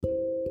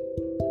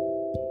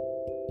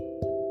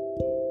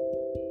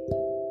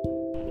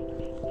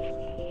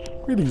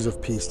Greetings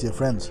of peace, dear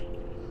friends.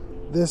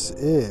 This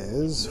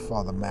is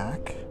Father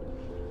Mac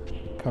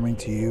coming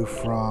to you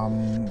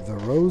from the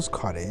Rose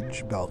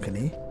Cottage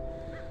balcony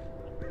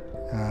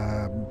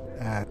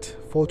at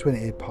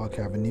 428 Park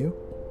Avenue,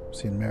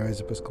 St.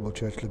 Mary's Episcopal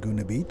Church,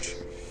 Laguna Beach.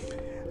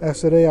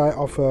 As today I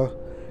offer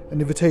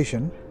an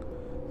invitation,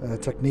 a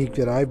technique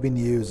that I've been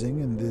using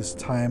in this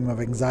time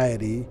of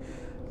anxiety,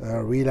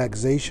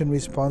 relaxation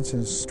response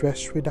and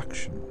stress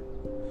reduction.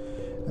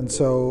 And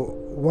so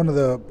one of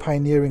the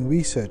pioneering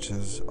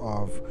researchers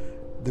of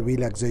the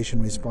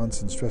relaxation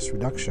response and stress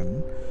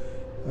reduction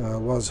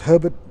was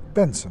Herbert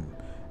Benson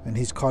and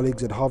his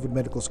colleagues at Harvard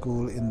Medical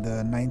School in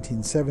the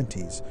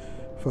 1970s,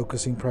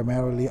 focusing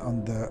primarily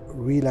on the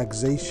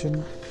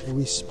relaxation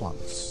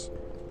response,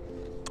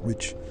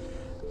 which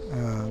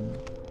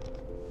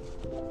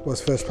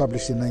was first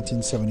published in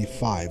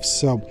 1975.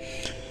 So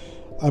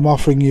I'm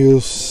offering you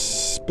a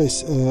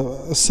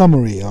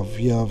summary of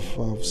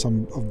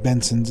some of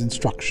Benson's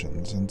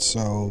instructions, and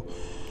so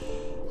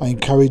I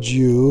encourage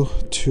you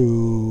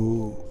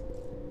to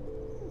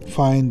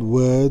find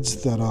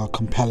words that are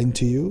compelling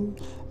to you,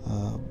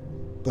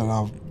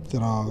 that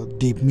are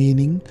deep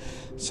meaning,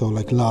 so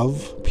like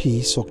love,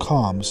 peace, or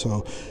calm.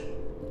 So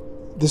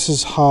this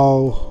is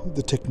how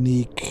the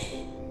technique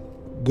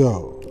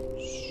goes.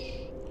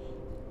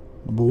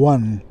 Number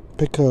one,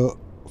 pick a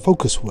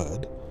focus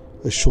word,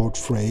 a short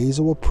phrase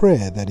or a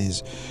prayer that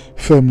is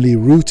firmly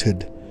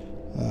rooted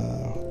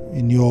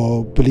in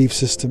your belief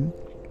system.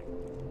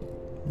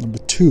 Number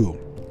two,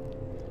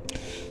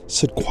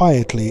 sit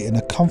quietly in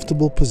a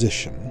comfortable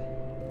position.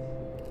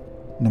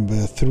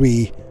 Number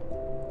three,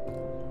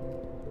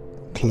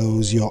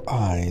 close your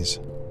eyes.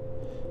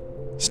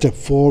 Step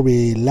four,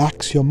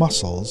 relax your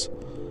muscles,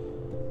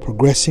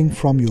 progressing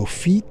from your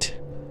feet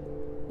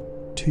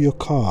to your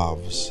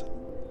calves,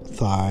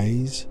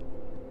 thighs,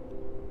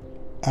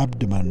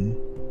 abdomen,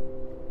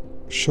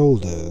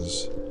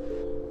 shoulders,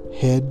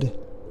 head,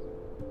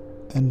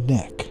 and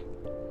neck.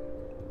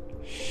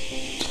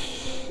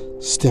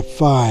 Step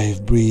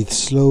 5, breathe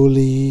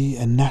slowly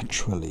and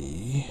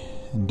naturally,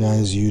 and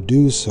as you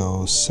do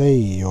so, say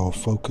your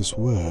focus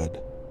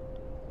word,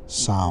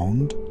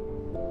 sound,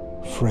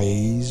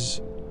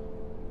 phrase,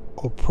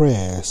 or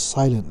prayer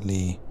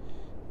silently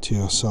to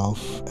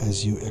yourself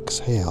as you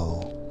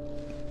exhale.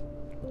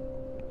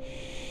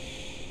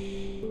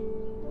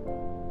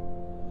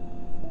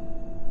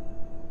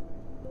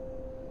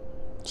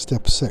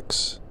 Step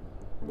 6.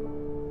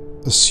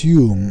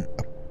 Assume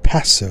a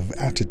passive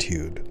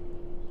attitude.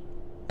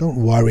 Don't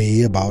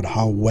worry about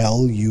how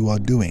well you are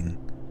doing.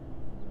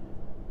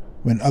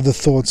 When other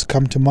thoughts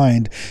come to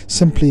mind,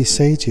 simply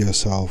say to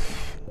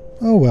yourself,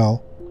 "Oh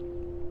well,"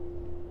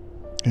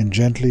 and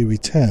gently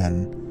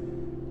return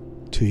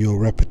to your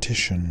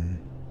repetition.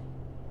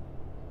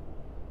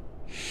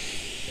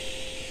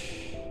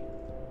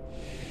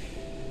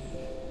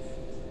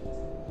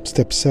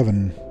 Step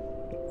 7.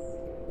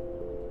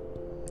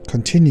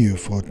 Continue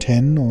for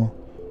 10 or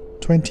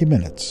 20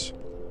 minutes.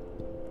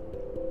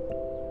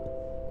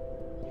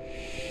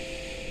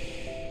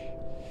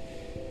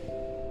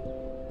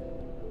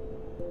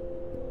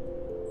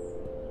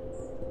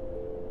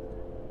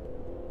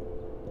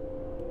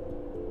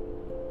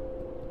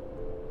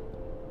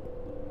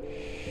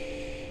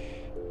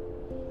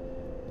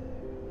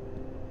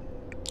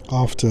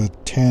 After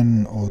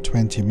 10 or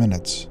 20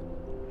 minutes,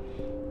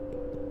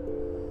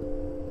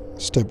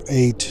 Step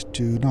 8,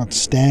 do not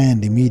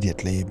stand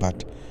immediately,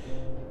 but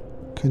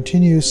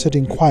continue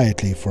sitting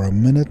quietly for a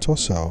minute or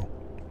so,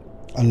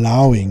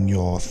 allowing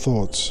your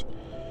thoughts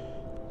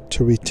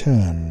to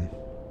return.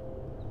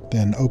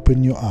 Then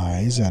open your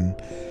eyes and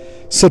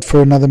sit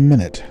for another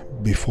minute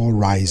before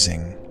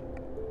rising.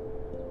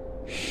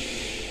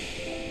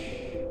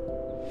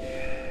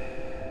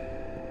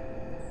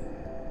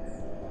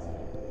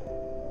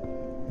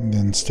 And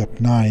then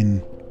step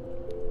 9.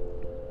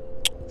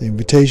 The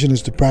invitation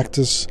is to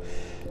practice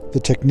the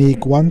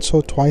technique once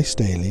or twice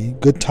daily.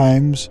 Good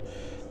times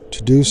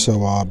to do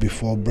so are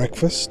before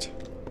breakfast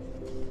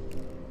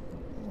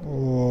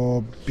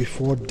or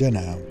before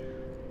dinner.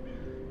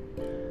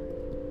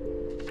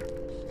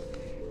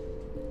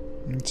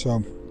 And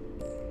so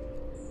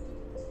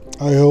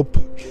I hope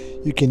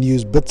you can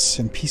use bits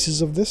and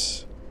pieces of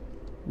this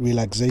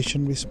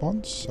relaxation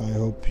response. I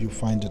hope you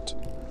find it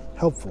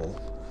helpful,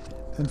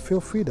 and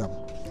feel free to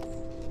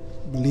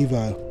leave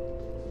a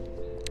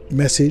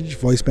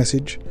voice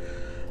message,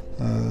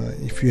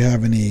 if you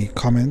have any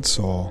comments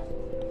or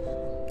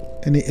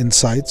any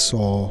insights,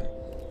 or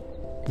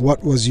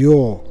what was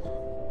your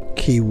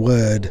key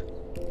word,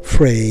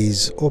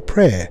 phrase, or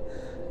prayer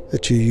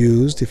that you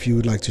used, if you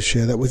would like to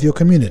share that with your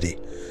community,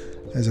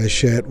 as I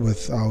shared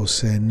with our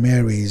St.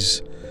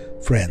 Mary's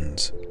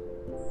friends.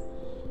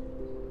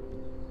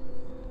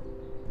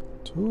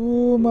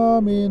 Tu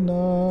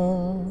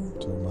mamina,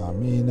 tu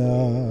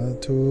mamina,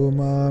 tu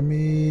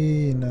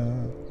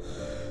mamina,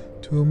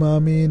 tu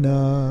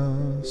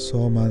mamina,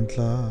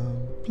 somantla,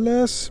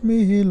 bless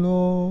me,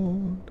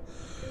 Lord.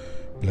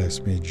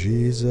 Bless me,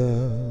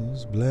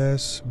 Jesus,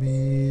 bless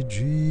me,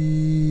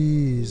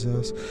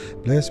 Jesus,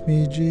 bless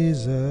me,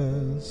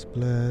 Jesus,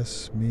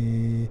 bless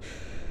me.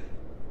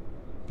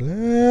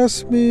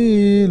 Bless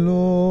me,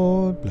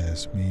 Lord,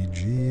 bless me,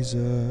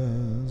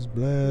 Jesus,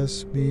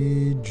 bless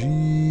me,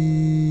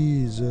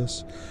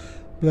 Jesus,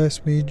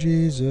 bless me,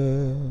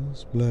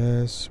 Jesus,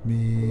 bless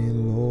me,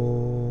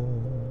 Lord.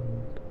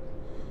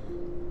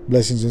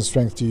 Blessings and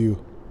strength to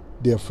you,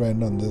 dear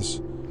friend, on this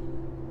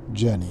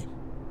journey.